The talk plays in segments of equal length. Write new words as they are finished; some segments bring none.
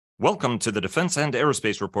Welcome to the Defense and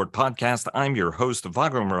Aerospace Report podcast. I'm your host,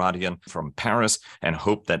 Vago Muradian from Paris, and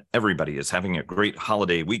hope that everybody is having a great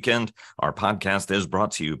holiday weekend. Our podcast is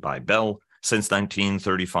brought to you by Bell. Since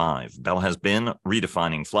 1935, Bell has been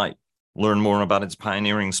redefining flight. Learn more about its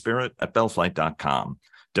pioneering spirit at bellflight.com.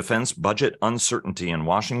 Defense budget uncertainty in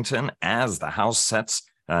Washington as the House sets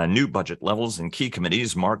new budget levels and key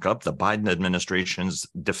committees mark up the Biden administration's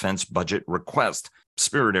defense budget request.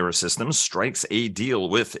 Spirit AeroSystems strikes a deal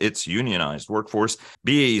with its unionized workforce.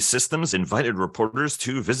 BAE Systems invited reporters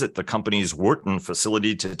to visit the company's Wharton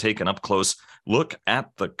facility to take an up-close look at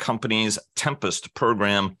the company's Tempest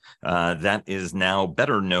program that is now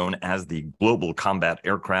better known as the Global Combat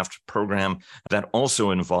Aircraft Program that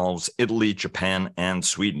also involves Italy, Japan, and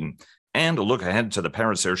Sweden. And a look ahead to the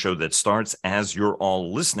Paris Air Show that starts as you're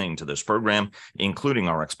all listening to this program, including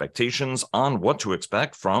our expectations on what to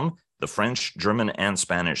expect from the French, German, and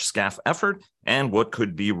Spanish SCAF effort, and what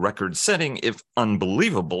could be record-setting, if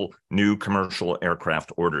unbelievable, new commercial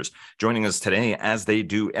aircraft orders. Joining us today, as they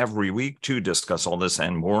do every week, to discuss all this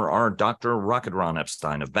and more are Dr. Rocket Ron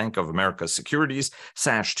Epstein of Bank of America Securities,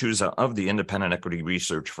 Sash Tusa of the independent equity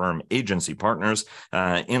research firm Agency Partners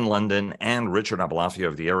in London, and Richard Abulafia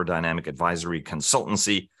of the Aerodynamic Advisory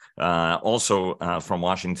Consultancy, also from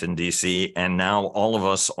Washington, D.C., and now all of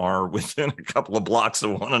us are within a couple of blocks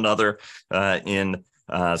of one another in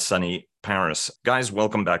sunny Paris. Guys,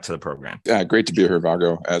 welcome back to the program. Great to be here,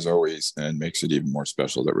 Vago, as always, and makes it even more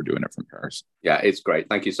special that we're doing it from Paris. Yeah, it's great.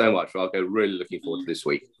 Thank you so much, Vago. Really looking forward to this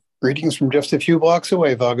week. Greetings from just a few blocks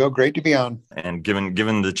away, Vago. Great to be on. And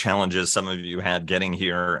given the challenges some of you had getting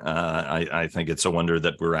here, I think it's a wonder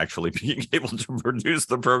that we're actually being able to produce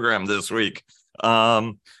the program this week.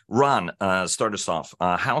 Ron, start us off.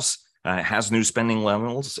 House has new spending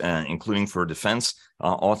levels, including for defense.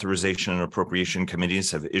 Authorization and appropriation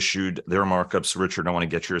committees have issued their markups. Richard, I want to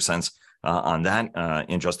get your sense on that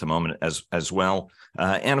in just a moment as well.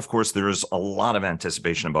 And of course, there is a lot of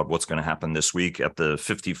anticipation about what's going to happen this week at the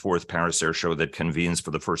 54th Paris Air Show that convenes for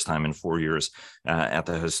the first time in 4 years at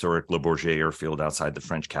the historic Le Bourget Airfield outside the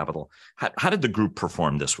French capital. How did the group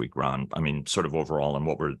perform this week, Ron? I mean, sort of overall, and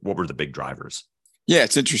what were the big drivers? Yeah,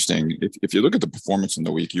 it's interesting. If you look at the performance in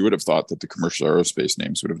the week, you would have thought that the commercial aerospace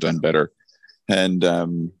names would have done better. And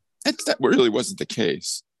that really wasn't the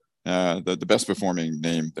case. The best performing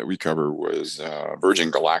name that we cover was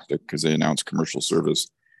Virgin Galactic, because they announced commercial service.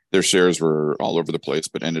 Their shares were all over the place,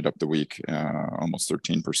 but ended up the week almost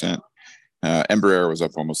 13%. Embraer was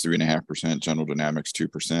up almost 3.5%. General Dynamics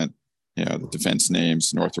 2%. The defense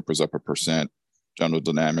names, Northrop was up 1%. General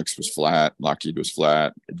Dynamics was flat. Lockheed was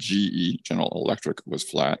flat. GE, General Electric, was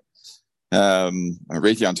flat.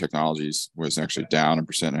 Raytheon Technologies was actually down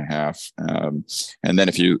 1.5%. And then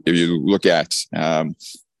if you look at,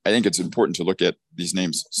 I think it's important to look at these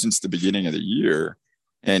names since the beginning of the year,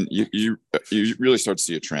 and you really start to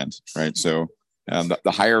see a trend, right? So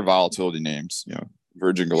the higher volatility names,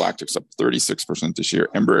 Virgin Galactic's up 36% this year.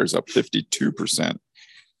 Embraer's up 52%.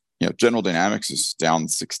 General Dynamics is down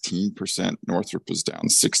 16%. Northrop is down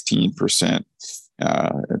 16%.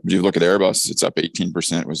 If you look at Airbus, it's up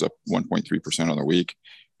 18%. It was up 1.3% on the week.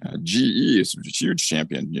 GE is a huge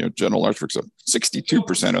champion. General Electric's up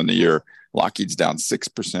 62% on the year. Lockheed's down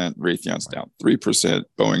 6%. Raytheon's down 3%.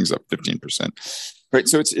 Boeing's up 15%. Right.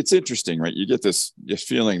 So it's interesting, right? You get this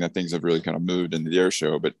feeling that things have really kind of moved in the air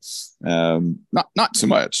show, but not so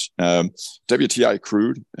much. WTI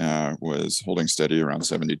crude was holding steady around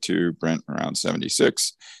 72, Brent around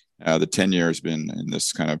 76. The 10-year has been in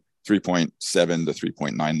this kind of 3.7 to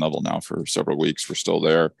 3.9 level now for several weeks. We're still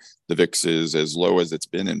there. The VIX is as low as it's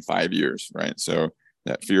been in 5 years, right? So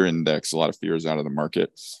that fear index, a lot of fear is out of the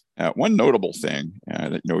market. One notable thing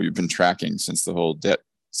that we've been tracking since the whole debt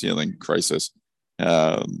ceiling crisis,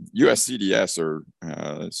 US CDS, or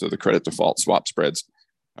so the credit default swap spreads,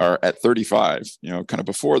 are at 35. Kind of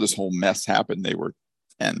before this whole mess happened, they were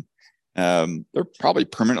 10. They're probably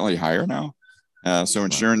permanently higher now. So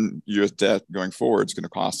insuring U.S. debt going forward is going to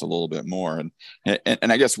cost a little bit more. And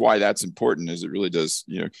I guess why that's important is it really does,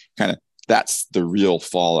 kind of, that's the real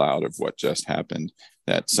fallout of what just happened,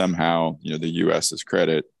 that somehow, the U.S.'s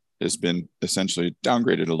credit has been essentially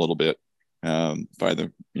downgraded a little bit by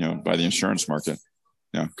the insurance market.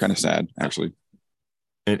 Kind of sad, actually.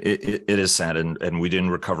 It is sad, and we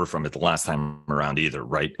didn't recover from it the last time around either,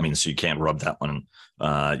 right? I mean, so you can't rub that one,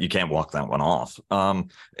 you can't walk that one off.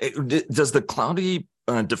 Does the cloudy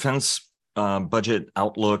defense budget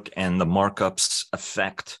outlook and the markups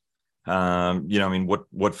affect?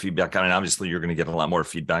 What feedback? I mean, obviously, you're going to get a lot more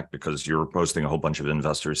feedback because you're hosting a whole bunch of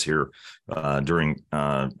investors here during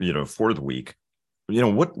for the week.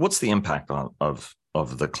 What's the impact of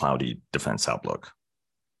of the cloudy defense outlook?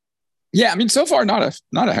 Yeah, I mean, so far not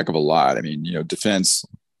a heck of a lot. I mean, defense,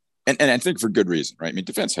 and I think for good reason, right? I mean,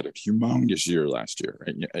 defense had a humongous year last year,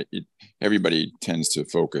 right? Everybody tends to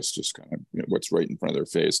focus just kind of what's right in front of their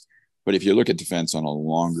face. But if you look at defense on a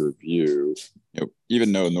longer view,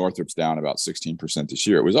 even though Northrop's down about 16% this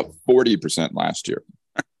year, it was up 40% last year,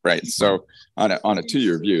 right? So on a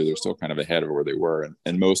 2-year view, they're still kind of ahead of where they were,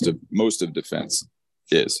 and most of defense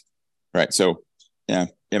is, right? So yeah,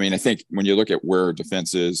 I mean, I think when you look at where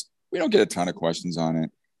defense is, we don't get a ton of questions on it,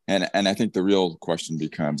 and I think the real question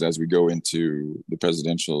becomes as we go into the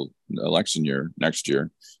presidential election year next year,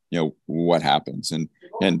 what happens,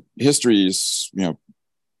 and history is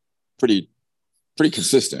pretty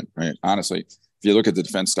consistent, right? Honestly, if you look at the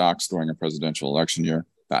defense stocks during a presidential election year,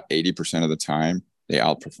 about 80% of the time they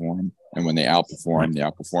outperform. And when they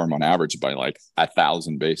outperform on average by like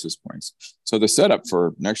 1,000 basis points. So the setup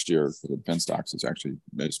for next year for the defense stocks is actually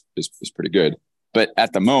is pretty good. But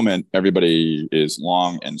at the moment, everybody is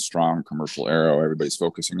long and strong commercial aero. Everybody's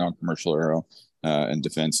focusing on commercial aero. And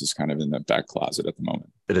defense is kind of in the back closet at the moment.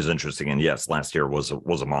 It is interesting, and yes, last year was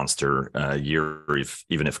a monster year.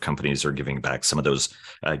 Even if companies are giving back some of those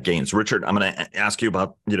gains. Richard, I'm going to ask you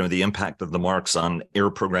about the impact of the marks on air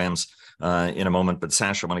programs in a moment, but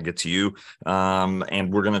Sash, I want to get to you,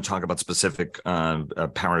 and we're going to talk about specific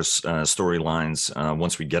Paris storylines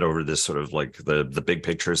once we get over this sort of like the big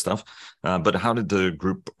picture stuff. But how did the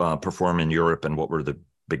group perform in Europe, and what were the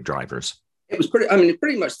big drivers? It was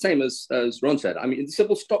pretty much the same as Ron said. I mean, the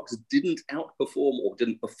civil stocks didn't outperform or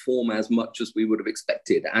didn't perform as much as we would have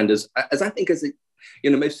expected. And as I think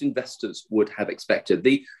most investors would have expected.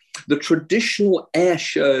 The traditional air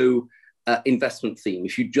show investment theme,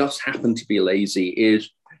 if you just happen to be lazy, is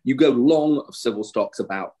you go long of civil stocks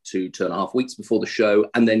about 2.5 weeks before the show,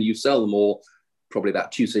 and then you sell them all probably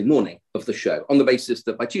about Tuesday morning of the show on the basis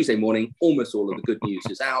that by Tuesday morning, almost all of the good news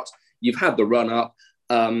is out. You've had the run up.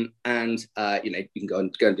 And you can go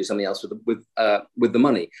and do something else with the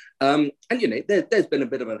money. And there's been a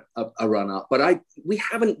bit of a run up, but we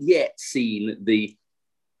haven't yet seen the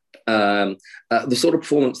sort of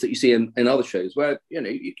performance that you see in other shows where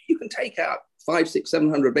you can take out 500, 600,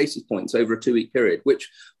 700 basis points over a 2-week period, which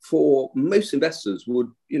for most investors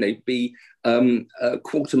would be a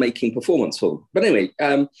quarter-making performance for them. But anyway,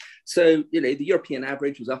 so the European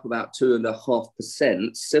average was up about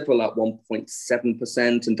 2.5%, civil up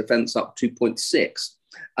 1.7%, and defence up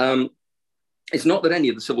 2.6%. It's not that any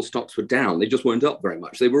of the civil stocks were down; they just weren't up very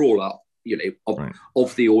much. They were all up,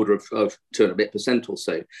 of the order of 2 and a bit percent or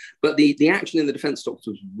so. But the action in the defence stocks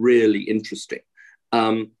was really interesting.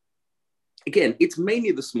 Again, it's mainly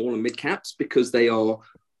the small and mid caps because they are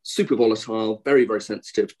super volatile, very, very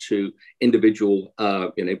sensitive to individual,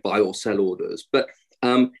 buy or sell orders. But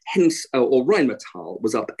Rheinmetall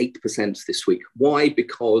was up 8% this week. Why?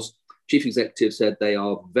 Because chief executive said they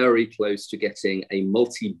are very close to getting a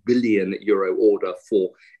multi-billion euro order for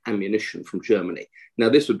ammunition from Germany. Now,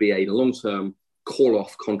 this would be a long-term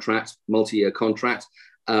call-off contract, multi-year contract,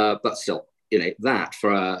 but still, that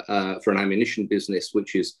for an ammunition business,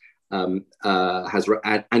 which is has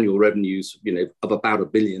annual revenues, of about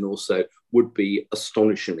 $1 billion or so, would be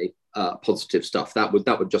astonishingly positive stuff. That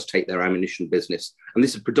would just take their ammunition business, and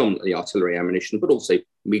this is predominantly artillery ammunition, but also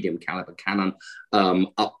medium caliber cannon,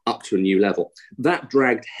 up to a new level. That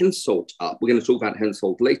dragged Hensoldt up. We're going to talk about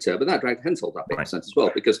Hensoldt later, but that dragged Hensoldt up 8% as well,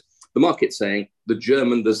 because the market's saying the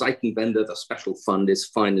Zeitenwende, the special fund, is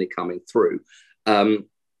finally coming through.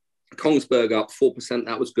 Kongsberg up 4%,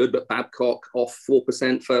 that was good, but Babcock off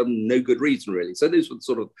 4% for no good reason, really. So those were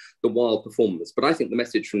sort of the wild performers. But I think the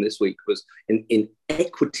message from this week was, in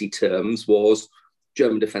equity terms, was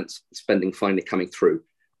German defence spending finally coming through.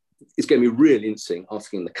 It's going to be really interesting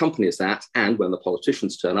asking the companies that, and when the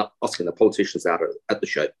politicians turn up, asking the politicians out at the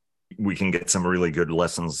show. We can get some really good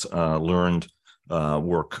lessons learned,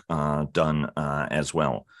 work done as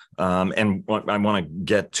well. And what I want to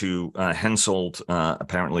get to Hensoldt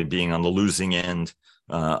apparently being on the losing end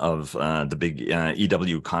of the big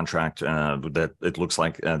EW contract that it looks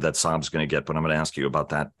like that Saab's going to get. But I'm going to ask you about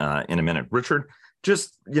that in a minute. Richard,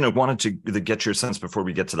 just wanted to get your sense before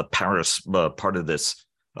we get to the Paris part of this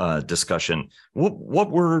discussion.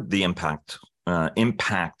 What were the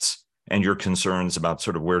impacts and your concerns about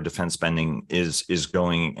sort of where defense spending is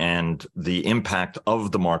going, and the impact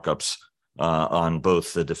of the markups on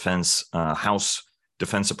both the defense House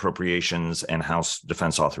defense appropriations and House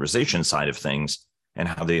defense authorization side of things, and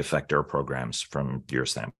how they affect our programs from your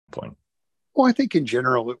standpoint? Well, I think in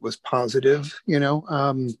general it was positive.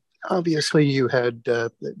 obviously you had,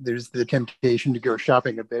 there's the temptation to go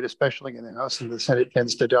shopping a bit, especially in the House, and the Senate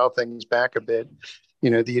tends to dial things back a bit.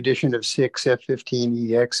 The addition of 6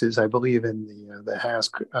 F-15EXs, I believe, in the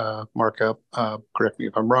HASC markup, correct me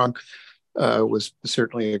if I'm wrong, was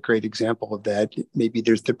certainly a great example of that. Maybe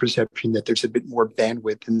there's the perception that there's a bit more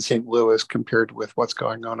bandwidth in St. Louis compared with what's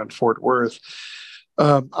going on in Fort Worth.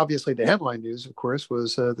 Obviously, the headline news, of course,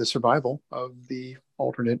 was the survival of the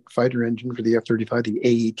alternate fighter engine for the F-35, the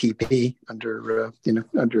AETP,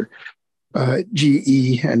 under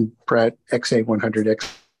GE and Pratt XA100,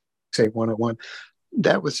 XA101.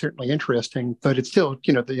 That was certainly interesting, but it's still,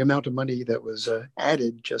 the amount of money that was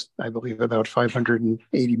added, just I believe about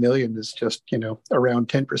 580 million, is just, around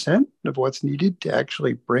 10% of what's needed to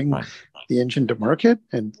actually bring the engine to market.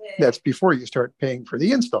 And that's before you start paying for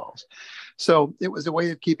the installs. So it was a way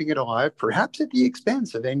of keeping it alive, perhaps at the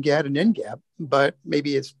expense of NGAD and NGAP, but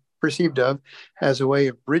maybe it's perceived of as a way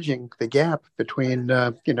of bridging the gap between,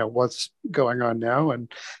 what's going on now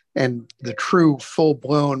and the true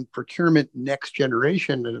full-blown procurement next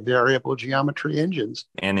generation of variable geometry engines.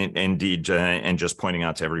 And indeed, and just pointing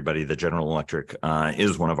out to everybody that General Electric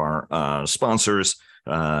is one of our sponsors.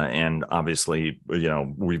 And obviously,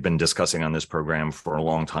 we've been discussing on this program for a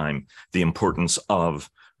long time the importance of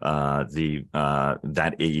that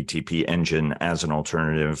AETP engine as an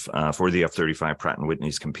alternative for the F-35. Pratt &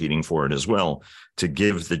 Whitney's competing for it as well, to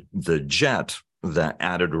give the jet the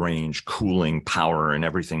added range, cooling, power, and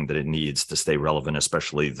everything that it needs to stay relevant,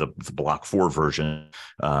 especially the Block 4 version,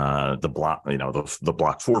 the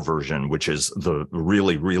Block 4 version, which is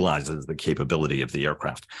really realizes the capability of the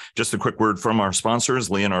aircraft. Just a quick word from our sponsors.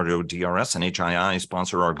 Leonardo DRS and HII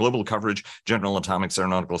sponsor our global coverage. General Atomics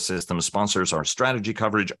Aeronautical Systems sponsors our strategy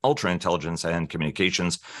coverage. Ultra Intelligence and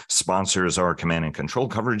Communications sponsors our command and control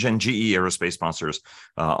coverage, and GE Aerospace sponsors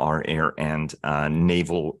our air and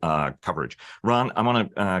naval coverage. Ron, I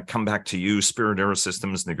want to come back to you. Spirit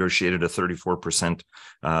AeroSystems negotiated a 34%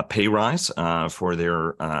 pay rise for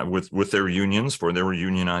their with their unions, for their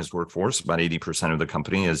unionized workforce, about 80% of the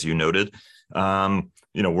company, as you noted.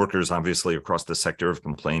 Workers obviously across the sector have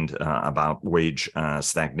complained about wage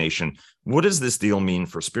stagnation. What does this deal mean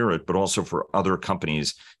for Spirit, but also for other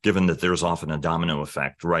companies, given that there's often a domino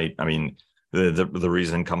effect, right? I mean, the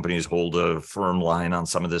reason companies hold a firm line on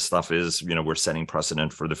some of this stuff is, we're setting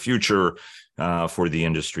precedent for the future, for the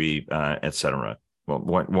industry, et cetera. Well,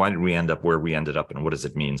 why did we end up where we ended up, and what does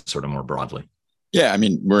it mean sort of more broadly? Yeah, I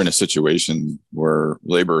mean, we're in a situation where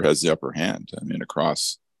labor has the upper hand. I mean,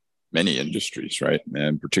 across many industries, right?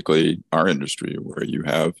 And particularly our industry, where you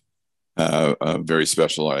have a very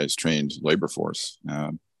specialized, trained labor force.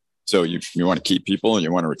 So you want to keep people and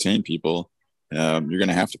you want to retain people. You're going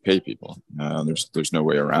to have to pay people. There's no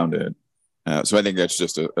way around it. So I think that's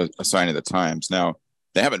just a sign of the times. Now,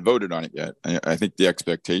 they haven't voted on it yet. I think the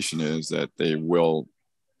expectation is that they will,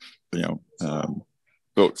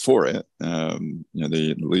 vote for it.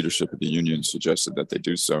 The leadership of the union suggested that they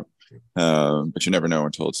do so, but you never know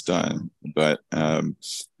until it's done. But I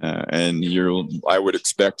would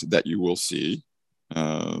expect that you will see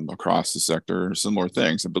across the sector similar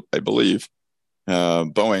things. I believe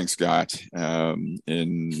Boeing's got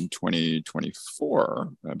in 2024,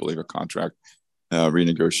 I believe, a contract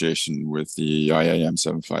renegotiation with the IAM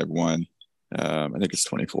 751. I think it's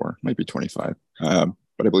 24, might be 25, but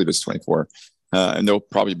I believe it's 24. And there'll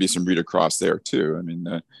probably be some read across there too. I mean,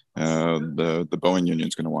 the Boeing union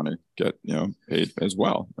is going to want to get paid as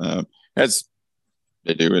well, as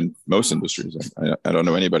they do in most industries. I don't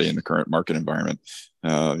know anybody in the current market environment.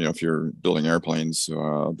 If you're building airplanes,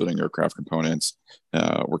 building aircraft components,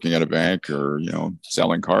 working at a bank, or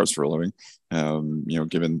selling cars for a living,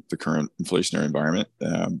 given the current inflationary environment,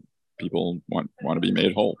 people want to be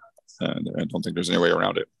made whole, and I don't think there's any way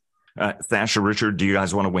around it. Thash or Richard, do you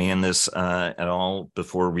guys want to weigh in this at all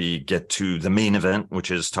before we get to the main event,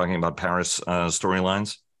 which is talking about Paris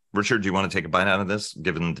storylines? Richard, do you want to take a bite out of this,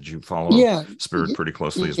 given that you follow Spirit pretty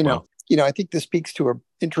closely as well? I think this speaks to an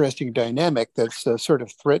interesting dynamic that's sort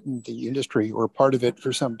of threatened the industry, or part of it,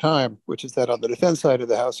 for some time, which is that on the defense side of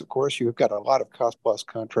the house, of course, you've got a lot of cost-plus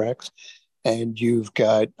contracts, and you've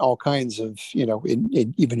got all kinds of,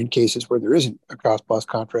 even in cases where there isn't a cost-plus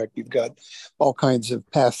contract, you've got all kinds of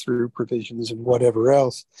pass-through provisions and whatever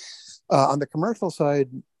else. On the commercial side,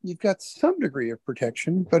 you've got some degree of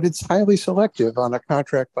protection, but it's highly selective on a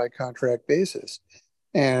contract-by-contract basis.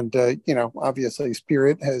 And, obviously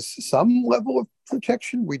Spirit has some level of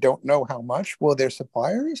protection. We don't know how much. Well, they're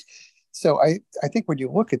suppliers. So I think when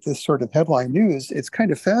you look at this sort of headline news, it's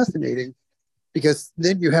kind of fascinating, because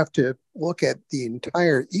then you have to look at the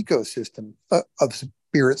entire ecosystem of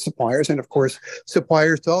Spirit suppliers, and of course,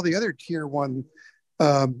 suppliers to all the other tier one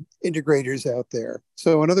integrators out there.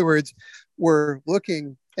 So in other words, we're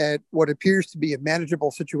looking at what appears to be a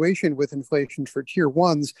manageable situation with inflation for tier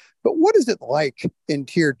ones, but what is it like in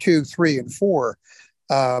tier 2, 3, and 4,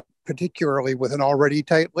 particularly with an already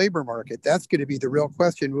tight labor market? That's going to be the real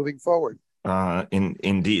question moving forward.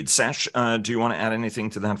 Indeed. Sash, do you want to add anything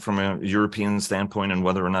to that from a European standpoint, and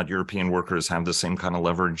whether or not European workers have the same kind of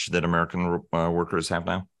leverage that American workers have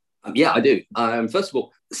now? Yeah, I do. First of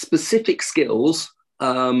all, specific skills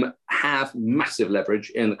have massive leverage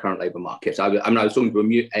in the current labor market. I was talking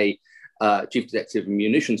to a chief executive of a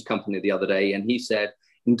munitions company the other day, and he said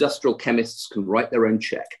industrial chemists can write their own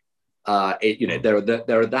check. There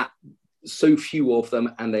are that so few of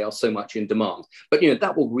them, and they are so much in demand. But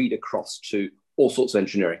that will read across to all sorts of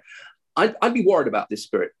engineering. I'd be worried about this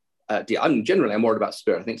Spirit deal. I'm worried about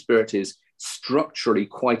Spirit. I think Spirit is structurally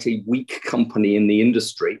quite a weak company in the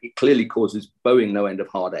industry. It clearly causes Boeing no end of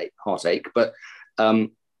heartache, but there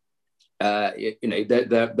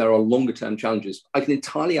are longer term challenges. I can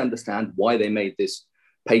entirely understand why they made this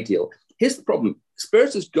pay deal. Here's the problem.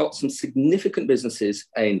 Spirit has got some significant businesses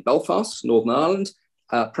in Belfast, Northern Ireland,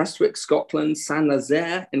 Prestwick, Scotland,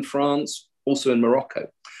 Saint-Nazaire in France, also in Morocco.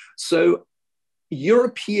 So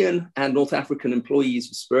European and North African employees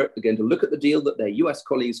of Spirit are going to look at the deal that their US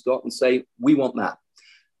colleagues got and say, we want that.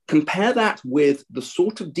 Compare that with the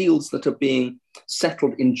sort of deals that are being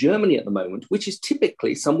settled in Germany at the moment, which is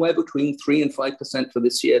typically somewhere between 3 and 5% for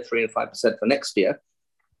this year, 3 and 5% for next year,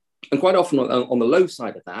 and quite often on the low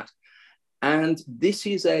side of that. And this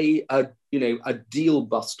is a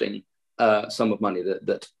deal-busting sum of money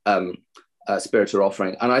that Spirit are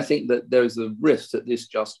offering. And I think that there is a risk that this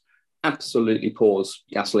just absolutely pours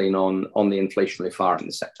gasoline on the inflationary fire in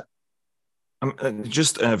the sector.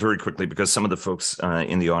 Just very quickly, because some of the folks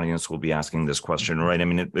in the audience will be asking this question, right? I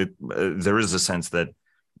mean, there is a sense that,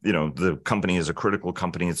 the company is a critical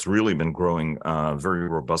company. It's really been growing very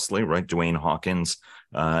robustly, right? Dwayne Hawkins,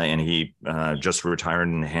 and he just retired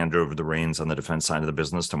and handed over the reins on the defense side of the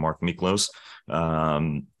business to Mark Miklos,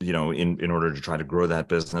 in order to try to grow that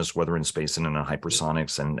business, whether in space and in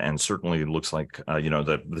hypersonics. And certainly it looks like,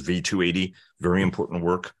 the V-280, very important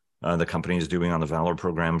work the company is doing on the Valor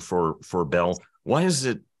program for Bell. Why is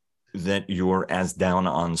it that you're as down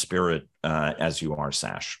on Spirit as you are,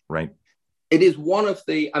 Sash, right? It is one of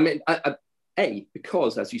the,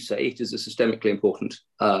 because, as you say, it is a systemically important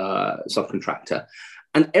subcontractor.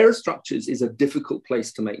 And aerostructures is a difficult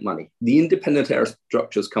place to make money. The independent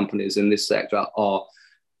aerostructures companies in this sector are,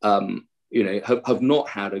 have not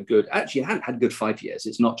had haven't had a good 5 years.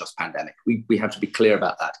 It's not just pandemic. We have to be clear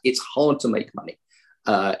about that. It's hard to make money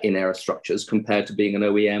in aerostructures compared to being an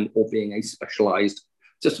OEM or being a specialized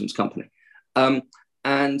systems company.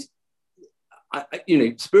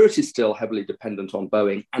 Spirit is still heavily dependent on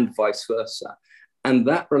Boeing and vice versa. And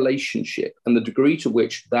that relationship and the degree to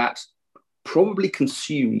which that probably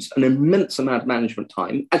consumes an immense amount of management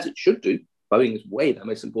time, as it should do. Boeing is way their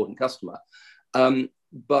most important customer.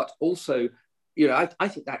 But also, I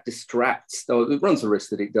think that distracts, or it runs the risk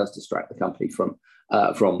that it does distract the company from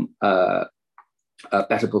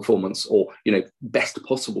better performance or best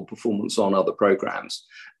possible performance on other programs.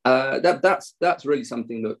 That's really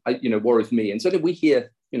something that worries me. And so we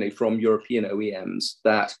hear from European OEMs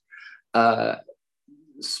that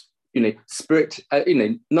Spirit,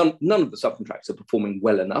 none of the subcontractors are performing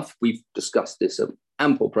well enough. We've discussed this at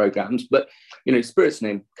ample programs, but Spirit's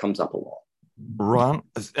name comes up a lot. Ron,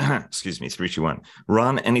 excuse me, 3, 2, 1.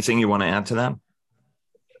 Ron, anything you want to add to that?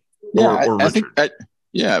 Yeah, I think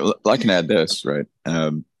I can add this, right?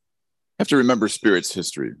 Have to remember Spirit's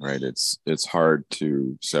history, right? It's hard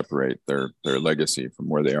to separate their legacy from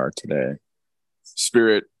where they are today.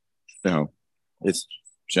 Spirit, it's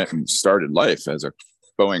started life as a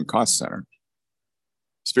Boeing cost center.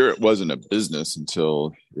 Spirit wasn't a business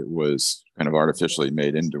until it was kind of artificially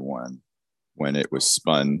made into one when it was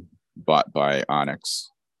bought by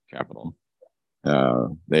Onyx Capital.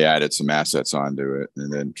 They added some assets onto it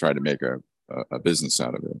and then tried to make a business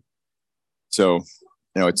out of it. So,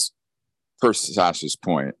 it's per Sasha's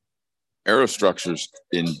point, aerostructures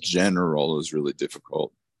in general is really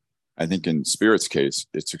difficult. I think in Spirit's case,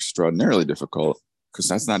 it's extraordinarily difficult because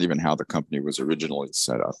that's not even how the company was originally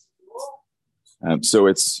set up.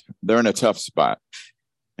 So they're in a tough spot.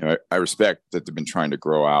 I respect that they've been trying to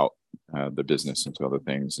grow out the business into other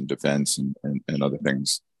things and defense and other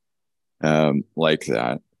things like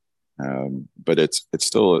that. But it's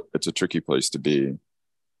a tricky place to be.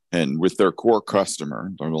 And with their core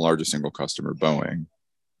customer, they're the largest single customer, Boeing,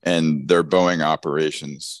 And their Boeing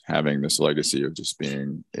operations having this legacy of just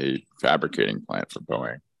being a fabricating plant for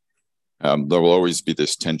Boeing. There will always be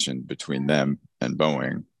this tension between them and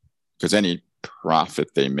Boeing, because any profit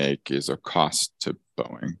they make is a cost to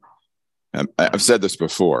Boeing. I've said this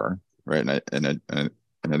before, right? And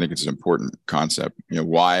I think it's an important concept.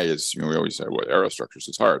 Why is, we always say, well, aerostructures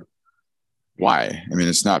is hard. Why? I mean,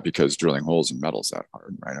 it's not because drilling holes in metal is that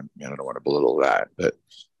hard, right? I don't want to belittle that. But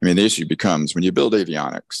the issue becomes when you build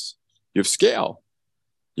avionics, you have scale.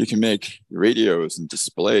 You can make radios and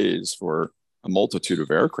displays for a multitude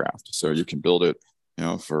of aircraft. So you can build it,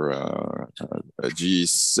 for a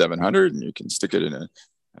G700, and you can stick it in a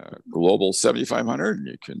Global 7500, and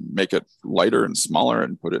you can make it lighter and smaller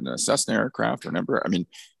and put it in a Cessna aircraft or number.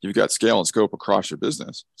 You've got scale and scope across your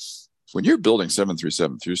business. When you're building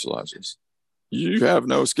 737 fuselages, you have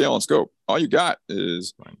no scale and scope. All you got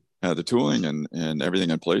is the tooling and everything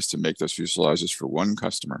in place to make those fuselages for one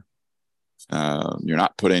customer. You're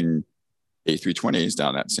not putting A320s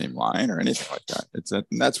down that same line or anything like that.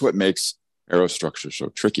 And that's what makes aerostructure so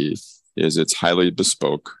tricky, is it's highly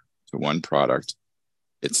bespoke to one product.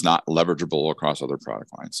 It's not leverageable across other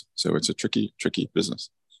product lines. So it's a tricky business.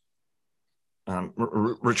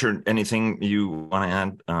 Richard, anything you want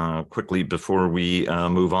to add quickly before we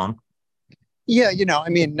move on? Yeah,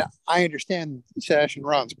 I understand Sash and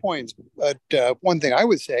Ron's points, but one thing I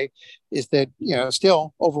would say is that,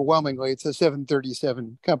 still overwhelmingly, it's a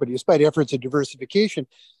 737 company, despite efforts at diversification.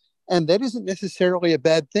 And that isn't necessarily a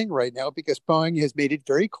bad thing right now, because Boeing has made it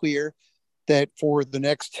very clear that for the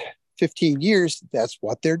next 15 years, that's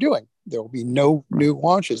what they're doing. There will be no new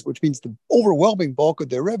launches, which means the overwhelming bulk of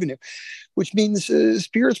their revenue, which means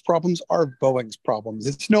Spirit's problems are Boeing's problems.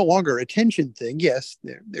 It's no longer a tension thing. Yes,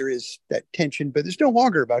 there is that tension, but there's no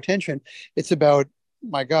longer about tension. It's about,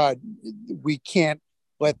 my God, we can't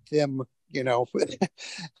let them,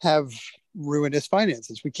 have ruinous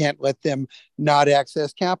finances. We can't let them not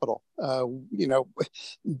access capital.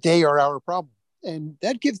 They are our problem. And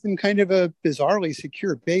that gives them kind of a bizarrely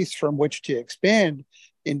secure base from which to expand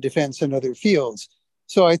in defense and other fields.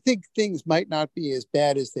 So I think things might not be as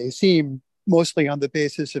bad as they seem, mostly on the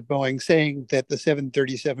basis of Boeing saying that the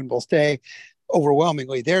 737 will stay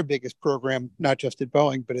overwhelmingly their biggest program, not just at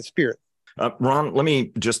Boeing, but at Spirit. Ron, let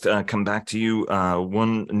me just come back to you.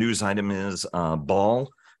 One news item is Ball,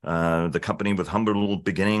 the company with humble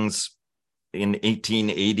beginnings in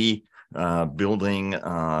 1880, building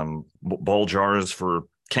ball jars for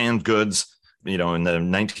canned goods. In the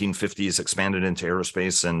 1950s, expanded into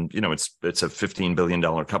aerospace, and it's a $15 billion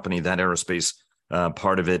company. That aerospace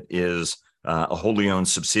part of it is a wholly owned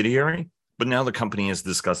subsidiary. But now the company is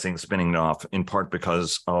discussing spinning it off, in part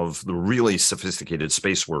because of the really sophisticated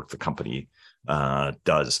space work the company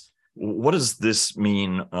does. What does this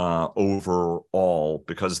mean overall?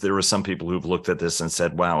 Because there are some people who've looked at this and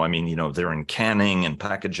said, wow, they're in canning and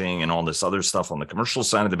packaging and all this other stuff on the commercial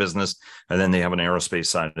side of the business. And then they have an aerospace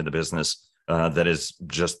side of the business that is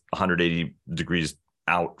just 180 degrees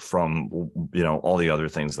out from, all the other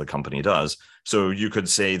things the company does. So you could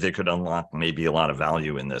say they could unlock maybe a lot of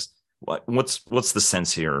value in this. What's the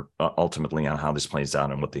sense here ultimately on how this plays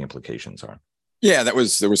out and what the implications are? Yeah, there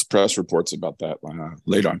was press reports about that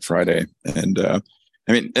late on Friday, and I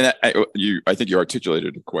think you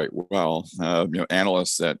articulated it quite well.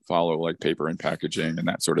 Analysts that follow like paper and packaging and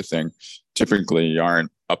that sort of thing typically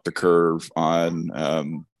aren't up the curve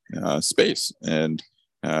on space and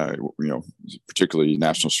particularly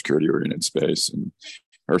national security oriented space and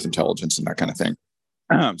Earth intelligence and that kind of thing.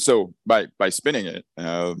 So by spinning it,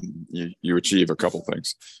 you achieve a couple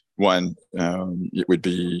things. One, it would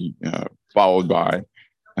be followed by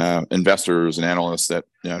investors and analysts that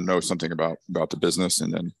know something about the business,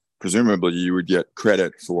 and then presumably you would get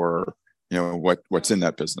credit for what's in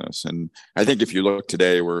that business. And I think if you look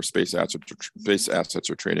today where space assets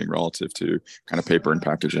are trading relative to kind of paper and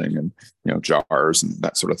packaging and jars and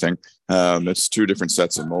that sort of thing, it's two different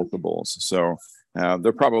sets of multiples. So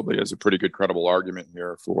there probably is a pretty good credible argument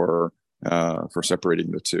here for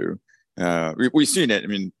separating the two. We've seen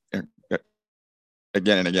it.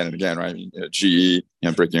 Again and again and again, right? GE,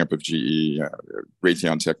 breaking up of GE,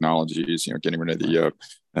 Raytheon Technologies, getting rid of the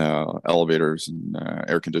elevators and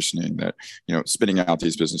air conditioning. That spinning out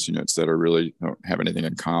these business units that are really don't have anything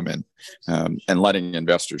in common, and letting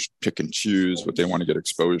investors pick and choose what they want to get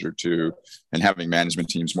exposure to, and having management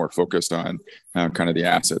teams more focused on kind of the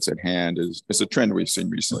assets at hand is a trend we've seen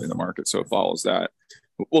recently in the market. So it follows that.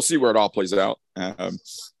 We'll see where it all plays out,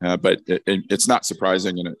 but it's not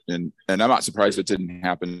surprising, and I'm not surprised it didn't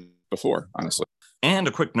happen before, honestly. And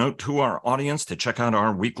a quick note to our audience to check out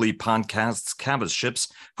our weekly podcasts, Cavas Ships,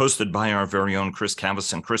 hosted by our very own Chris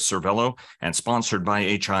Cavas and Chris Cervello, and sponsored by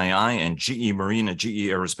HII and GE Marine and GE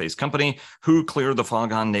Aerospace Company, who clear the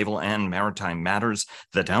fog on naval and maritime matters.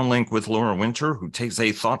 The Downlink with Laura Winter, who takes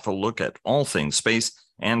a thoughtful look at all things space,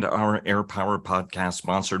 and our Air Power podcast,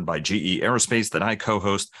 sponsored by GE Aerospace, that I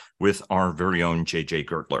co-host with our very own JJ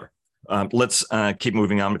Gertler. Let's keep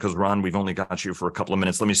moving on because, Ron, we've only got you for a couple of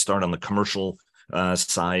minutes. Let me start on the commercial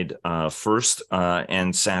side first.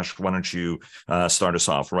 And Sash, why don't you start us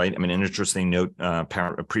off, right? I mean, an interesting note,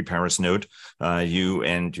 pre-Paris note, you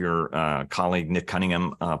and your colleague Nick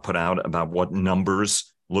Cunningham put out about what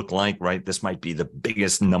numbers look like, right? This might be the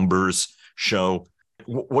biggest numbers show.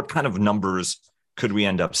 What kind of numbers could we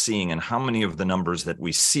end up seeing, and how many of the numbers that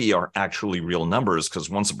we see are actually real numbers? Because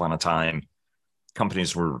once upon a time,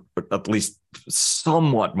 companies were at least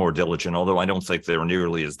somewhat more diligent, although I don't think they were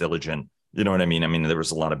nearly as diligent. You know what I mean? I mean, there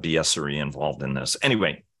was a lot of BS-ery involved in this.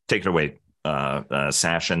 Anyway, take it away,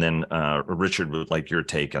 Sash, and then Richard would like your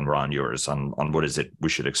take, and Ron yours on what is it we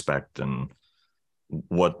should expect and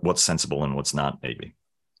what's sensible and what's not, maybe.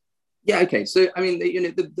 Yeah, okay. So, I mean,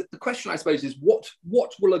 the question, I suppose, is what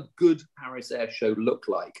will a good Paris Air Show look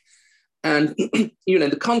like? And,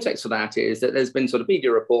 the context for that is that there's been sort of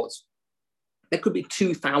media reports. There could be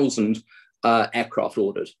 2,000 aircraft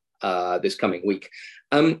ordered this coming week.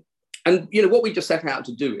 And, what we just set out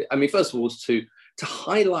to do, I mean, first of all, was to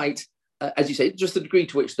highlight, as you say, just the degree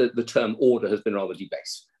to which the term order has been rather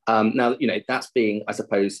debased. Now, that's being, I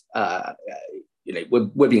suppose,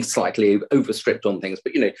 we're being slightly overstripped on things,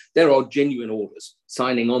 but, there are genuine orders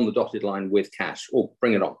signing on the dotted line with cash. Oh,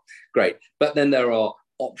 bring it on. Great. But then there are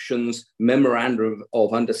options, memoranda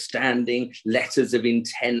of understanding, letters of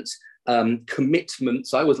intent,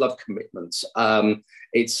 commitments. I always love commitments.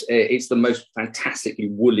 It's the most fantastically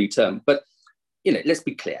woolly term. But, let's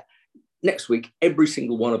be clear. Next week, every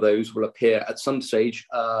single one of those will appear at some stage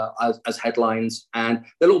as headlines, and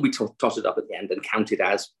they'll all be totted up at the end and counted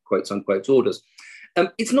as quotes unquote orders.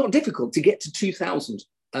 It's not difficult to get to 2,000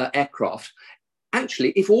 aircraft.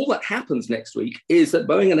 Actually, if all that happens next week is that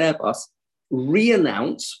Boeing and Airbus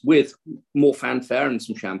re-announce with more fanfare and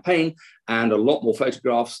some champagne and a lot more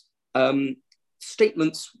photographs,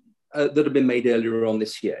 statements that have been made earlier on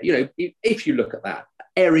this year. If you look at that,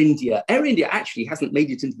 Air India actually hasn't made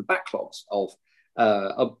it into the backlogs of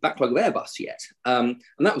a backlog of Airbus yet. And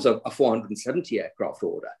that was a 470 aircraft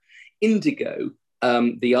order. Indigo,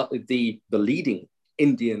 the leading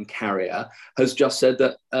Indian carrier, has just said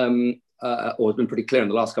that, or has been pretty clear in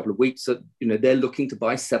the last couple of weeks, that they're looking to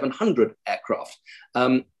buy 700 aircraft.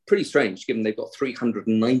 Pretty strange, given they've got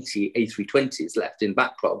 390 A320s left in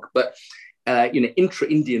backlog. But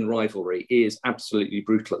intra-Indian rivalry is absolutely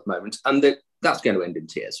brutal at the moment, and that's going to end in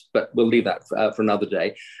tears. But we'll leave that for another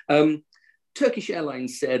day. Turkish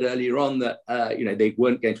Airlines said earlier on that they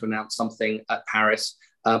weren't going to announce something at Paris.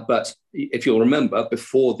 But if you'll remember,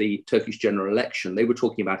 before the Turkish general election, they were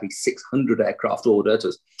talking about a 600 aircraft order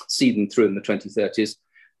to see them through in the 2030s.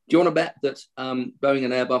 Do you want to bet that Boeing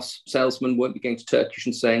and Airbus salesmen won't be going to Turkish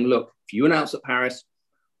and saying, look, if you announce at Paris,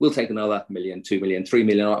 we'll take another $1 million, $2 million, $3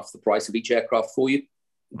 million off the price of each aircraft for you?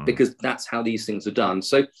 Because that's how these things are done.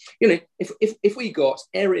 So, if we got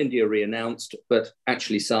Air India re-announced, but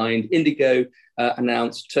actually signed, Indigo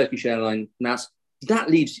announced, Turkish Airlines announced,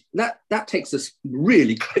 that takes us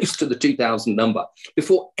really close to the 2,000 number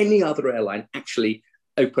before any other airline actually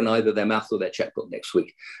open either their mouth or their checkbook next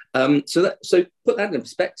week. So put that in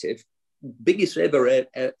perspective. Biggest ever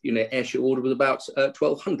air show order was about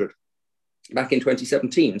 1,200 back in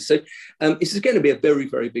 2017. So this is going to be a very,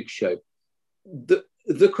 very big show.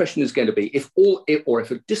 The question is going to be if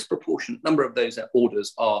a disproportionate number of those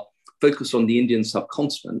orders are focused on the Indian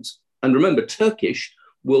subcontinent. And remember, Turkish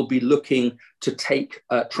will be looking to take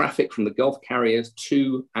traffic from the Gulf carriers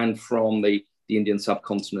to and from the Indian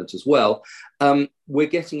subcontinent as well. We're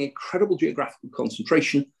getting incredible geographical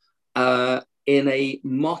concentration in a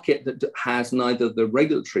market that has neither the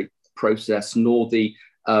regulatory process nor the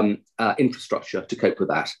infrastructure to cope with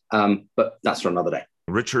that. But that's for another day.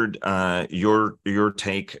 Richard, your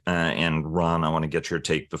take, and Ron, I want to get your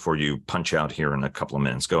take before you punch out here in a couple of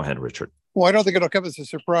minutes. Go ahead, Richard. Well, I don't think it'll come as a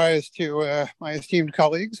surprise to my esteemed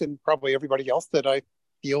colleagues and probably everybody else that I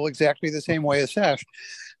feel exactly the same way as Sash.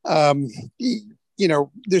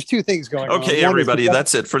 There's two things going on. Okay, everybody,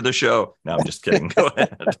 that's it for the show. No, I'm just kidding. Go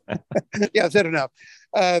ahead. Yeah, I've said enough.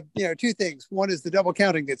 Two things. One is the double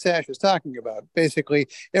counting that Sash was talking about. Basically,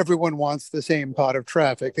 everyone wants the same pot of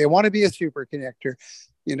traffic. They want to be a super connector.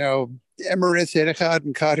 Emirates, Etihad,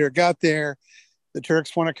 and Qatar got there. The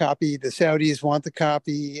Turks want a copy, the Saudis want the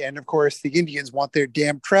copy, and of course the Indians want their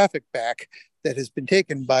damn traffic back that has been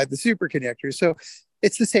taken by the superconnectors. So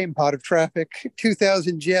it's the same pot of traffic.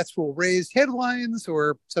 2,000 jets will raise headlines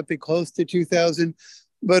or something close to 2,000,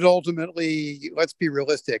 but ultimately, let's be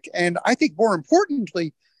realistic. And I think more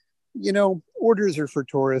importantly, orders are for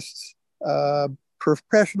tourists.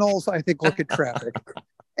 Professionals, I think, look at traffic.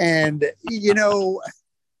 And,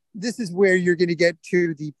 this is where you're going to get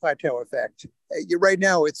to the plateau effect. Right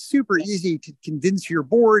now, it's super easy to convince your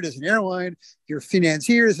board as an airline, your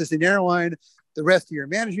financiers as an airline, the rest of your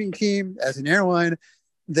management team as an airline,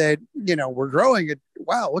 that, we're growing it.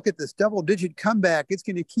 Wow, look at this double-digit comeback. It's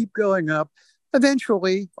going to keep going up.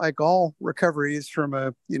 Eventually, like all recoveries from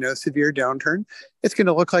a, severe downturn, it's going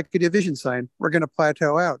to look like a division sign. We're going to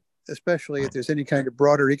plateau out, especially if there's any kind of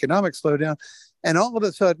broader economic slowdown. And all of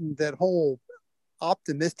a sudden, that whole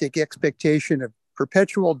optimistic expectation of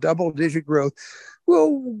perpetual double-digit growth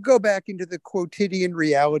will go back into the quotidian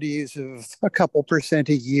realities of a couple percent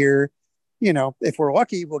a year. If we're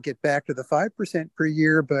lucky, we'll get back to the 5% per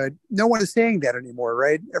year, but no one is saying that anymore,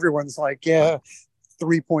 right? Everyone's like, yeah,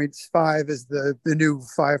 3.5 is the new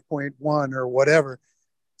 5.1 or whatever.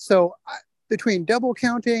 So between double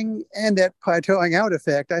counting and that plateauing out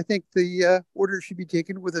effect, I think the order should be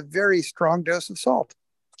taken with a very strong dose of salt.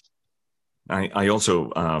 I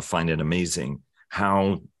also find it amazing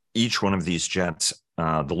how each one of these jets,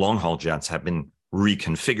 the long-haul jets, have been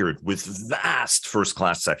reconfigured with vast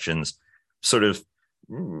first-class sections, sort of,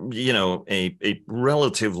 a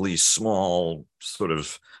relatively small sort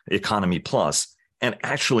of economy plus, and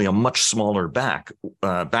actually a much smaller back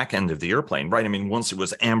end of the airplane, right? I mean, once it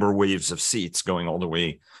was amber waves of seats going all the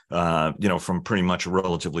way, from pretty much a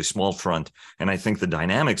relatively small front. And I think the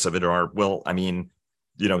dynamics of it are, well, I mean,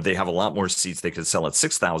 they have a lot more seats they could sell at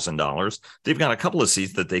 $6,000. They've got a couple of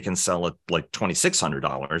seats that they can sell at like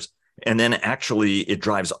 $2,600. And then actually it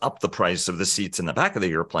drives up the price of the seats in the back of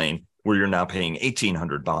the airplane, where you're now paying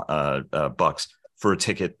 $1,800 bucks for a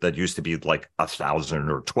ticket that used to be like $1,000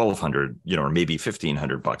 or $1,200, or maybe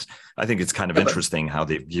 $1,500 bucks. I think it's kind of interesting how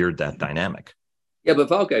they've geared that dynamic. Yeah, but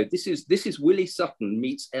Vago, this is Willie Sutton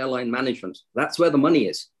meets airline management. That's where the money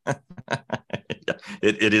is.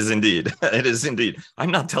 It is indeed. It is indeed.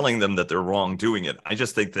 I'm not telling them that they're wrong doing it. I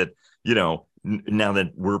just think that, now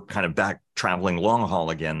that we're kind of back traveling long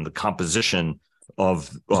haul again, the composition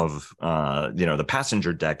of the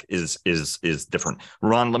passenger deck is different.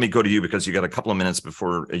 Ron, let me go to you because you got a couple of minutes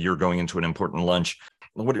before you're going into an important lunch.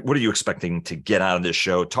 What are you expecting to get out of this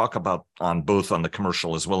show? Talk about both on the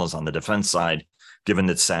commercial as well as on the defense side, given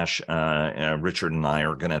that Sash, Richard, and I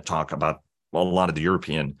are going to talk about a lot of the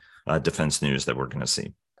European defense news that we're going to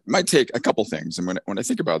see. Might take a couple things. And when I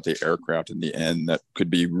think about the aircraft in the end, that could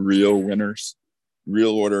be real winners,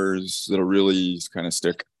 real orders that'll really kind of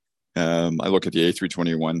stick. I look at the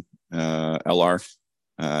A321 LR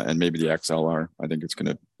and maybe the XLR. I think it's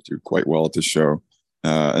going to do quite well at this show.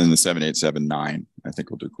 And the 787-9, I think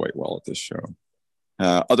will do quite well at this show.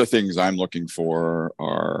 Other things I'm looking for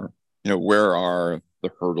are, where are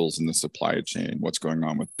the hurdles in the supply chain? What's going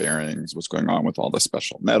on with bearings? What's going on with all the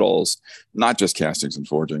special metals? Not just castings and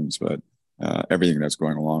forgings, but everything that's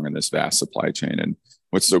going along in this vast supply chain. And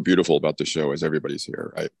what's so beautiful about the show is everybody's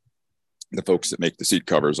here, right? The folks that make the seat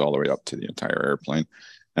covers all the way up to the entire airplane.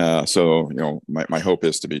 So my hope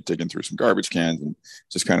is to be digging through some garbage cans and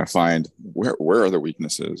just kind of find where are the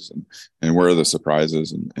weaknesses and where are the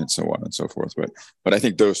surprises and so on and so forth. But I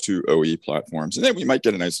think those two OE platforms, and then we might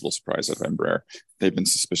get a nice little surprise at Embraer. They've been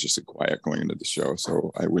suspiciously quiet going into the show,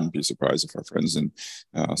 so I wouldn't be surprised if our friends in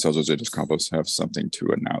Sales Jose dos Campos have something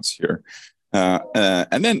to announce here.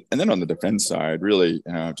 And then on the defense side, really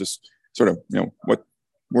just sort of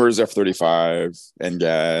where's F-35,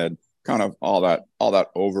 NGAD, kind of all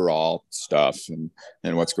that overall stuff and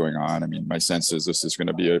what's going on. I mean, my sense is this is going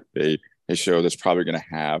to be a show that's probably going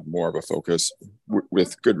to have more of a focus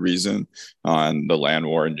with good reason on the land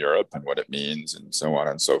war in Europe and what it means and so on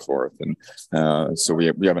and so forth. And so we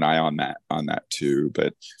have an eye on that too.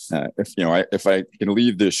 But if I can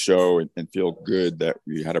leave this show and feel good that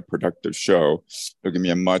we had a productive show, it'll give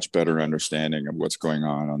me a much better understanding of what's going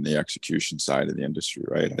on the execution side of the industry,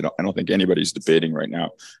 right? I don't think anybody's debating right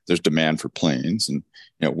now. There's demand for planes, and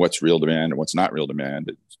what's real demand and what's not real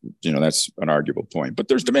demand. That's an arguable point, but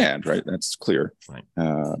there's demand, right? That's clear. Right.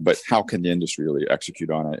 But how can the industry really execute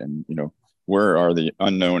on it? And, where are the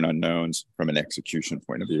unknown unknowns from an execution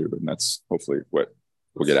point of view? And that's hopefully what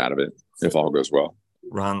we'll get out of it if all goes well.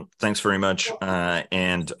 Ron, thanks very much,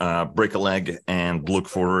 and break a leg, and look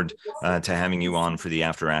forward to having you on for the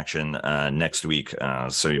after action next week.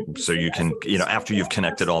 So you can, after you've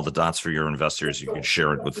connected all the dots for your investors, you can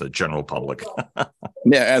share it with the general public.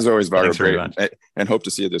 Yeah, as always, Vago, Thanks very much. And hope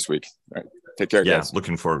to see you this week. All right. Take care, guys.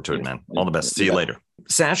 Looking forward to it, man. All the best. See you later.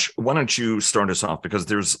 Sash, why don't you start us off, because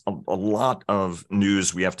there's a lot of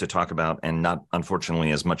news we have to talk about, and not,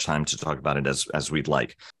 unfortunately, as much time to talk about it as we'd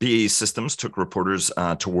like. BAE Systems took reporters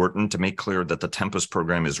to Wharton to make clear that the Tempest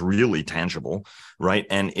program is really tangible, right?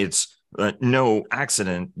 And it's no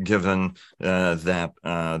accident, given that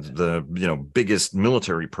the biggest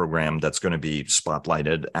military program that's going to be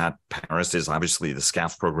spotlighted at Paris is obviously the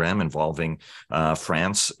SCAF program involving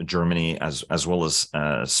France, Germany, as well as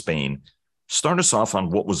Spain. Start us off on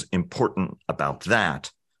what was important about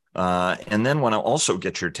that, and then want to also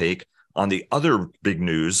get your take on the other big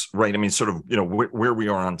news, right? I mean, sort of, where we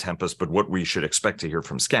are on Tempest, but what we should expect to hear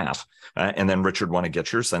from SCAF. And then, Richard, want to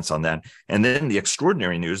get your sense on that. And then the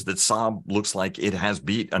extraordinary news that Saab looks like it has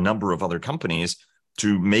beat a number of other companies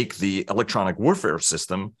to make the electronic warfare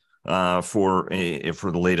system for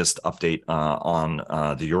the latest update on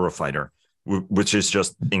the Eurofighter, which is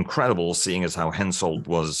just incredible, seeing as how Hensoldt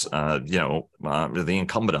was, the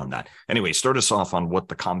incumbent on that. Anyway, start us off on what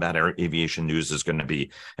the combat aviation news is going to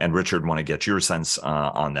be. And Richard, want to get your sense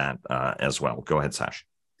on that as well. Go ahead, Sash.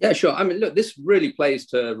 Yeah, sure. I mean, look, this really plays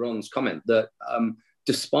to Ron's comment that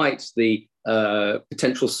despite the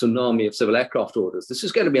potential tsunami of civil aircraft orders, this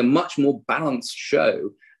is going to be a much more balanced show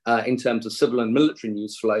in terms of civil and military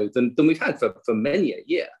news flow than we've had for many a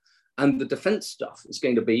year. And the defense stuff is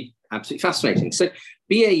going to be absolutely fascinating. So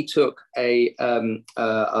BAE took a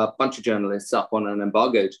bunch of journalists up on an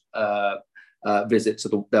embargoed visit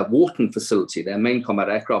to their Wharton facility, their main combat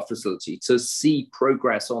aircraft facility, to see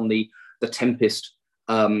progress on the Tempest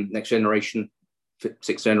next generation,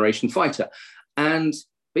 sixth generation fighter. And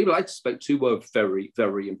people I spoke to were very,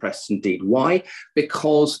 very impressed indeed. Why?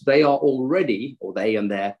 Because they are already, or they and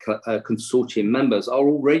their consortium members are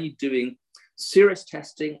already doing serious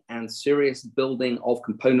testing and serious building of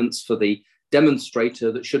components for the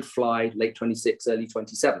demonstrator that should fly late 26, early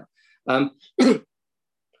 27.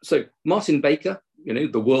 So Martin Baker,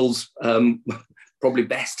 the world's probably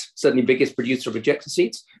best, certainly biggest producer of ejector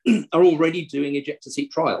seats, are already doing ejector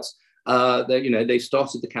seat trials. They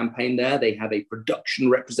started the campaign there. They have a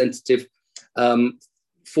production representative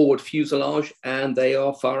forward fuselage, and they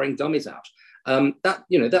are firing dummies out.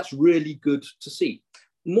 That's really good to see.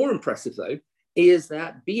 More impressive, though, is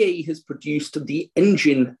that BAE has produced the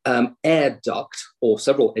engine air duct, or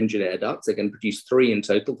several engine air ducts. They're going to produce 3 in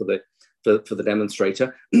total for the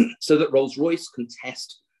demonstrator, so that Rolls-Royce can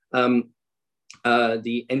test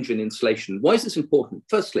the engine installation. Why is this important?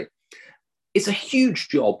 Firstly, it's a huge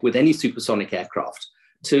job with any supersonic aircraft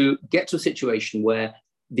to get to a situation where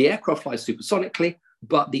the aircraft flies supersonically,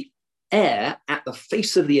 but the air at the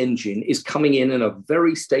face of the engine is coming in a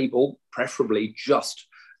very stable, preferably just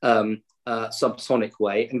subsonic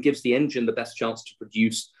way, and gives the engine the best chance to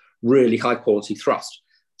produce really high quality thrust.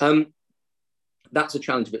 That's a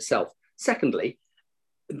challenge of itself. Secondly,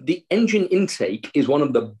 the engine intake is one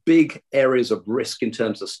of the big areas of risk in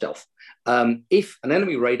terms of stealth. If an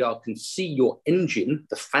enemy radar can see your engine,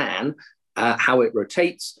 the fan, how it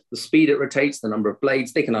rotates, the speed it rotates, the number of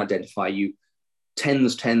blades, they can identify you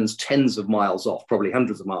tens of miles off, probably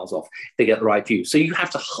hundreds of miles off. They get the right view. So you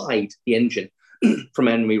have to hide the engine from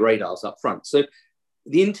enemy radars up front. So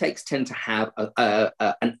the intakes tend to have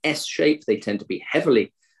an S shape. They tend to be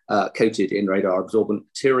heavily coated in radar absorbent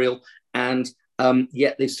material, and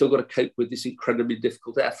yet they've still got to cope with this incredibly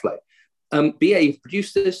difficult airflow. BAE have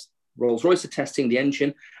produced this. Rolls-Royce are testing the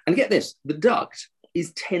engine, and get this, the duct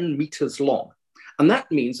is 10 meters long, and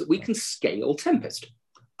that means that we can scale Tempest.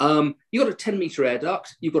 You've got a 10-meter air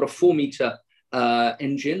duct, you've got a 4-meter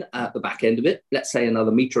engine at the back end of it, let's say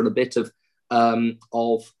another meter and a bit of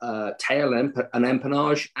tail and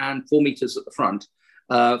empennage, and 4 meters at the front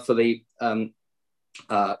for the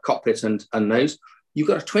cockpit and nose. You've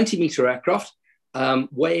got a 20-meter aircraft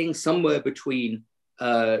weighing somewhere between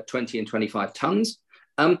 20 and 25 tons.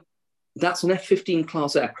 That's an F-15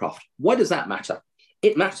 class aircraft. Why does that matter?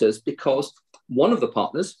 It matters because one of the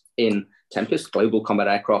partners in Tempest, Global Combat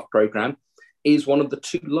Aircraft Program, is one of the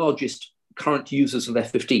 2 largest current users of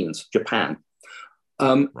F-15s, Japan.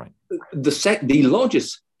 Right. The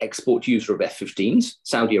largest export user of F-15s,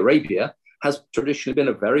 Saudi Arabia, has traditionally been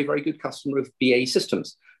a very, very good customer of BAE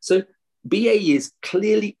Systems. So BAE is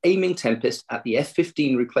clearly aiming Tempest at the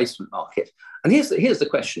F-15 replacement market. And here's the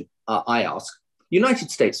question I ask.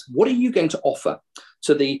 United States, what are you going to offer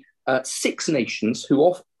to the 6 nations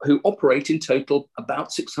who who operate in total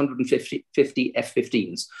about 650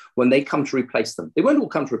 F-15s when they come to replace them. They won't all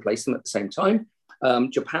come to replace them at the same time.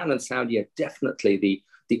 Japan and Saudi are definitely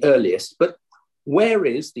the earliest, but where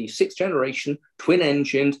is the sixth generation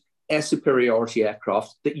twin-engined air superiority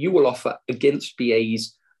aircraft that you will offer against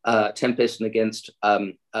BAE's Tempest and against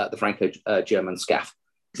the Franco-German SCAF?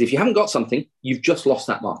 Because if you haven't got something, you've just lost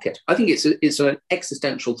that market. I think it's an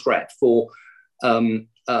existential threat for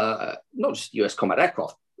not just US combat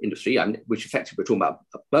aircraft industry, which effectively we're talking about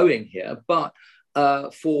Boeing here, but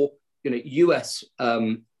for US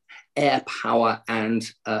air power and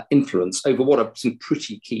influence over what are some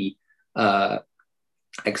pretty key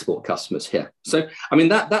export customers here. So, I mean,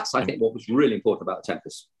 that's I think what was really important about the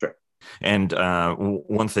Tempest trip. And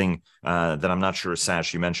one thing that I'm not sure,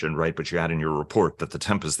 Sash, you mentioned, right, but you had in your report that the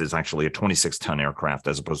Tempest is actually a 26-ton aircraft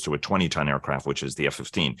as opposed to a 20-ton aircraft, which is the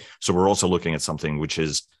F-15. So we're also looking at something which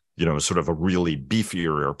is, sort of a really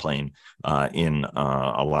beefier airplane in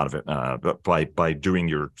a lot of it by doing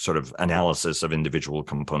your sort of analysis of individual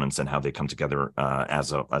components and how they come together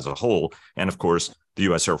as a whole. And of course, the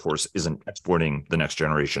U.S. Air Force isn't exporting the next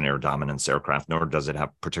generation air dominance aircraft, nor does it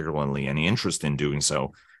have particularly any interest in doing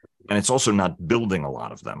so. And it's also not building a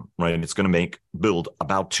lot of them, right? It's going to build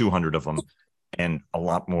about 200 of them and a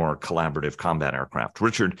lot more collaborative combat aircraft.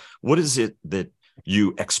 Richard, what is it that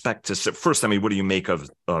you expect to see? First, I mean, what do you make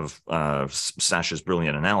of Sash's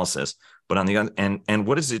brilliant analysis? But on the other, and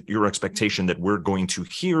what is it your expectation that we're going to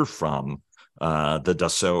hear from the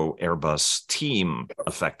Dassault Airbus team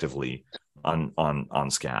effectively on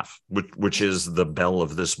SCAF, which is the belle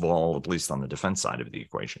of this ball, at least on the defense side of the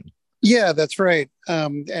equation? Yeah, that's right.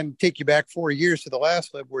 And take you back 4 years to the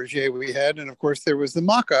last Le Bourget we had. And of course, there was the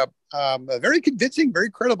mock-up, a very convincing,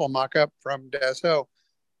 very credible mock-up from Dassault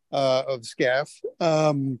of SCAF.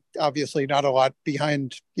 Obviously, not a lot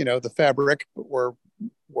behind, the fabric or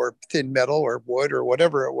thin metal or wood or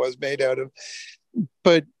whatever it was made out of.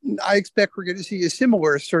 But I expect we're going to see a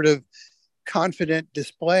similar sort of confident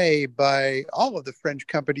display by all of the French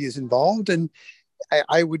companies involved. And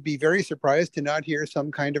I would be very surprised to not hear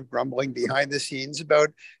some kind of grumbling behind the scenes about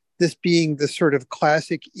this being the sort of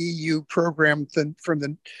classic EU program from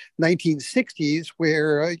the 1960s,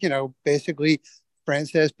 where, basically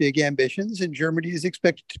France has big ambitions and Germany is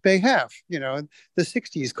expected to pay half, the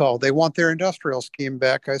 60s called. They want their industrial scheme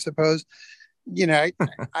back, I suppose.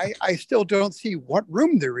 I still don't see what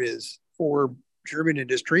room there is for German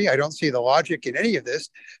industry. I don't see the logic in any of this.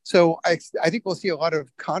 So I think we'll see a lot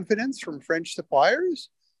of confidence from French suppliers,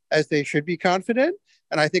 as they should be confident.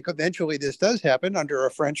 And I think eventually this does happen under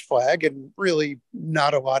a French flag and really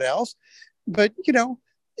not a lot else. But,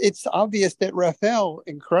 it's obvious that Rafale,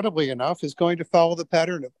 incredibly enough, is going to follow the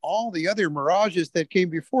pattern of all the other Mirages that came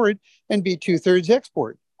before it and be 2/3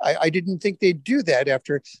 export. I didn't think they'd do that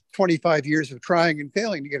after 25 years of trying and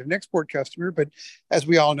failing to get an export customer. But as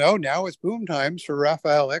we all know, now it's boom times for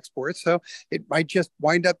Rafale exports. So it might just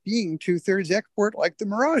wind up being 2/3 export like the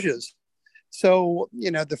Mirages. So,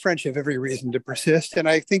 the French have every reason to persist. And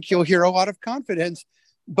I think you'll hear a lot of confidence,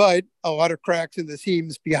 but a lot of cracks in the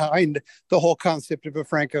seams behind the whole concept of a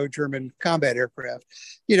Franco-German combat aircraft.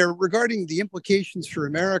 Regarding the implications for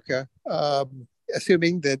America,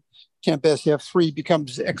 assuming that Tempest F3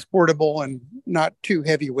 becomes exportable and not too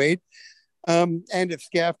heavyweight, and if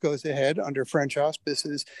SCAF goes ahead under French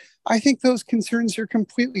auspices, I think those concerns are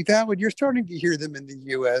completely valid. You're starting to hear them in the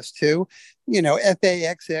U.S. too.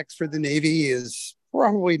 FAXX for the Navy is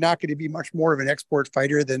probably not going to be much more of an export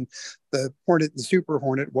fighter than the Hornet and Super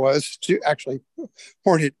Hornet was. Actually,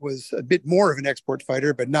 Hornet was a bit more of an export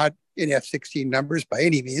fighter, but not in F-16 numbers by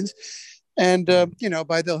any means. And,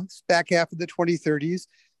 by the back half of the 2030s,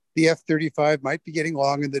 the F-35 might be getting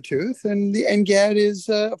long in the tooth. And the NGAD is,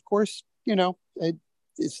 of course, it's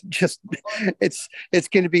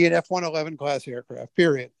going to be an F-111 class aircraft,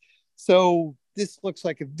 period. So this looks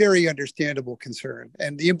like a very understandable concern.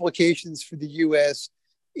 And the implications for the U.S.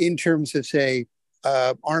 in terms of, say,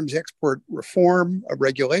 arms export reform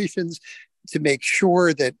regulations to make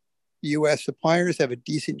sure that U.S. suppliers have a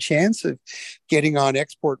decent chance of getting on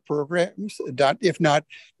export programs, if not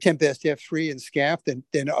Tempest F3 and SCAF,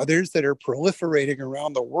 then others that are proliferating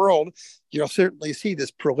around the world. You'll certainly see this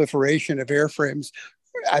proliferation of airframes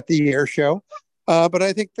at the air show. But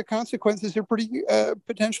I think the consequences are pretty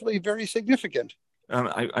potentially very significant.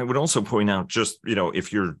 I would also point out, just,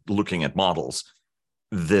 if you're looking at models,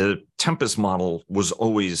 the Tempest model was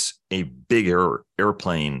always a bigger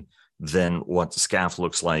airplane than what SCAF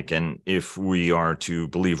looks like. And if we are to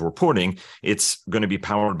believe reporting, it's going to be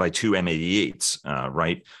powered by two M88s,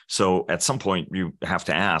 right? So at some point you have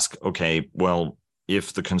to ask, okay, well,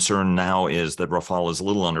 if the concern now is that Rafale is a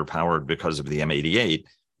little underpowered because of the M88,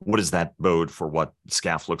 what does that bode for what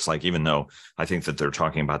SCAF looks like, even though I think that they're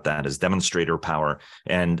talking about that as demonstrator power.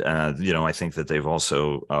 And, I think that they've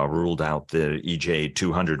also ruled out the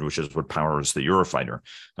EJ-200, which is what powers the Eurofighter.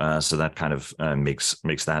 So that kind of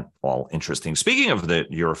makes that all interesting. Speaking of the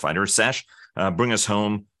Eurofighter, Sash, bring us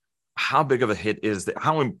home. How big of a hit is that?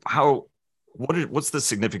 What's the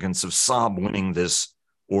significance of Saab winning this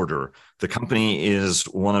order? The company is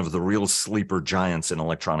one of the real sleeper giants in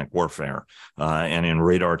electronic warfare and in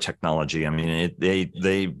radar technology. I mean,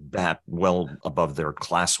 they bat well above their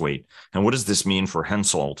class weight. And what does this mean for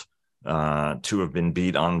Hensoldt to have been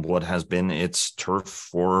beat on what has been its turf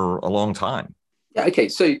for a long time? Yeah, okay.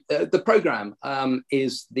 So the program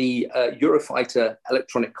is the Eurofighter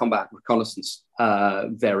electronic combat reconnaissance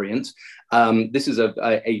variant. This is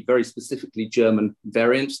a very specifically German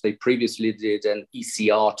variant. They previously did an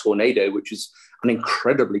ECR Tornado, which is an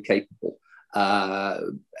incredibly capable, air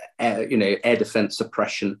defense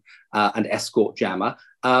suppression and escort jammer.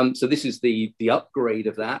 So this is the upgrade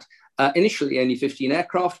of that. Initially only 15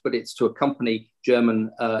 aircraft, but it's to accompany German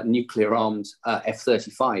nuclear-armed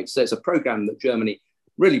F-35. So it's a program that Germany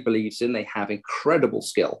really believes in. They have incredible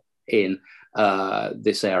skill in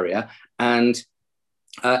this area, and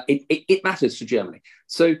it matters to Germany.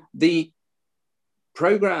 So the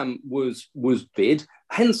program was bid.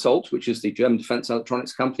 Hensoldt, which is the German defense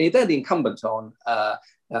electronics company, they're the incumbent on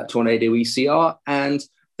Tornado ECR, and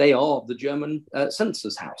they are the German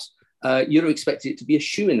census house. You'd expect it to be a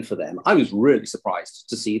shoo-in for them. I was really surprised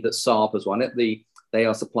to see that Saab has won it. They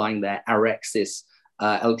are supplying their Arexis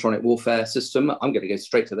electronic warfare system. I'm going to go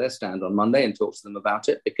straight to their stand on Monday and talk to them about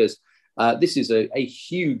it, because this is a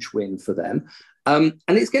huge win for them. And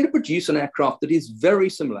it's going to produce an aircraft that is very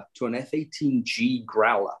similar to an F-18G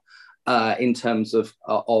Growler in terms of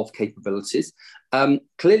capabilities.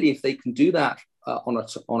 Clearly, if they can do that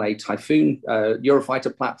on a Typhoon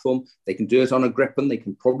Eurofighter platform, they can do it on a Gripen, they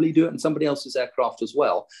can probably do it on somebody else's aircraft as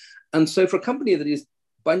well. And so for a company that is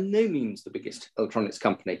by no means the biggest electronics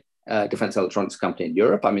company, defense electronics company in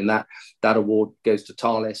Europe, I mean, that award goes to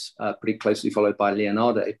Thales, pretty closely followed by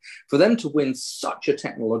Leonardo. For them to win such a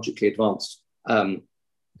technologically advanced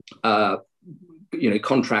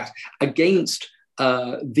contract against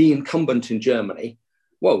the incumbent in Germany,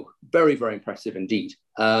 whoa, very, very impressive indeed.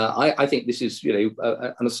 I think this is,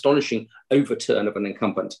 an astonishing overturn of an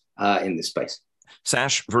incumbent in this space.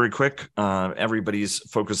 Sash, very quick. Everybody's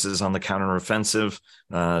focus is on the counteroffensive.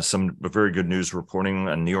 Some very good news reporting.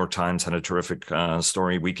 New York Times had a terrific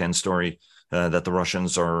weekend story, that the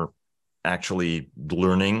Russians are actually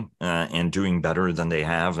learning and doing better than they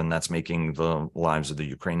have, and that's making the lives of the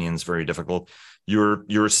Ukrainians very difficult.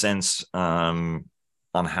 Your sense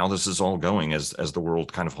on how this is all going as the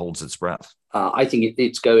world kind of holds its breath? I think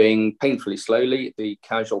it's going painfully slowly. The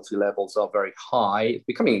casualty levels are very high. It's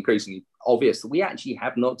becoming increasingly obvious that we actually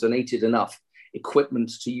have not donated enough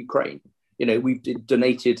equipment to Ukraine. We've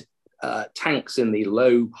donated tanks in the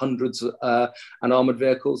low hundreds and armored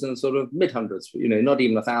vehicles in the sort of mid hundreds, not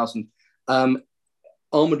even 1,000.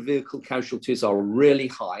 Armored vehicle casualties are really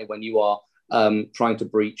high when you are trying to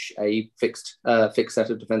breach a fixed set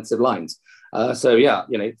of defensive lines. So yeah,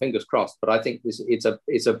 fingers crossed. But I think it's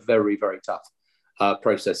a very, very tough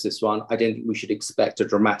process, this one. I don't think we should expect a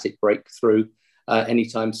dramatic breakthrough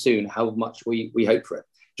anytime soon, how much we hope for it.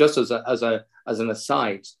 Just as an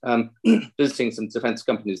aside, visiting some defense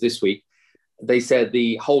companies this week, they said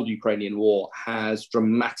the whole Ukrainian war has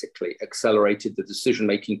dramatically accelerated the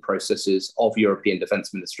decision-making processes of European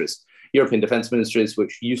defense ministries. European defense ministries,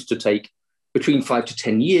 which used to take between 5 to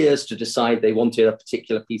 10 years to decide they wanted a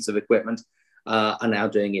particular piece of equipment, are now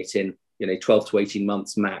doing it in 12 to 18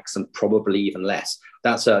 months max, and probably even less.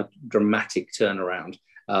 That's a dramatic turnaround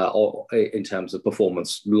in terms of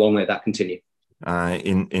performance. Long may that continue.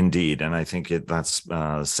 Indeed, and I think that's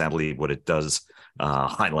sadly what it does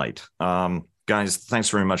highlight. Guys, thanks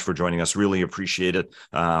very much for joining us. Really appreciate it.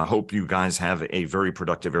 Hope you guys have a very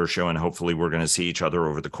productive air show, and hopefully we're going to see each other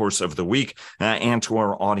over the course of the week. And to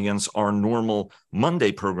our audience, our normal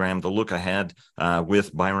Monday program, The Look Ahead,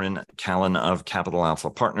 with Byron Callan of Capital Alpha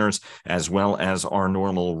Partners, as well as our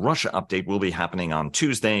normal Russia update will be happening on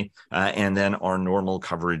Tuesday, and then our normal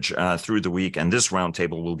coverage through the week. And this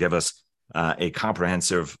roundtable will give us a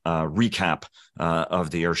comprehensive recap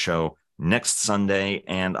of the air show next Sunday.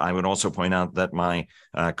 And I would also point out that my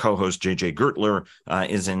co-host JJ Gertler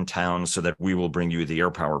is in town, so that we will bring you the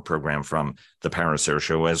Air Power program from the Paris Air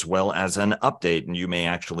Show, as well as an update. And you may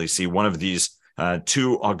actually see one of these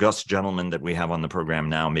two august gentlemen that we have on the program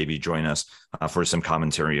now maybe join us for some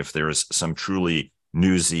commentary if there is some truly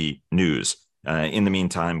newsy news. In the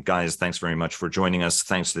meantime, guys, thanks very much for joining us.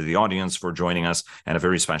 Thanks to the audience for joining us, and a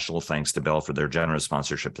very special thanks to Bell for their generous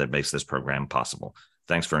sponsorship that makes this program possible.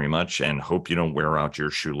 Thanks very much, and hope you don't wear out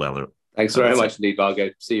your shoe leather. Thanks very much indeed, Vago.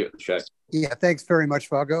 See you at the show. Yeah, thanks very much,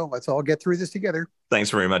 Vago. Let's all get through this together. Thanks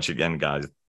very much again, guys.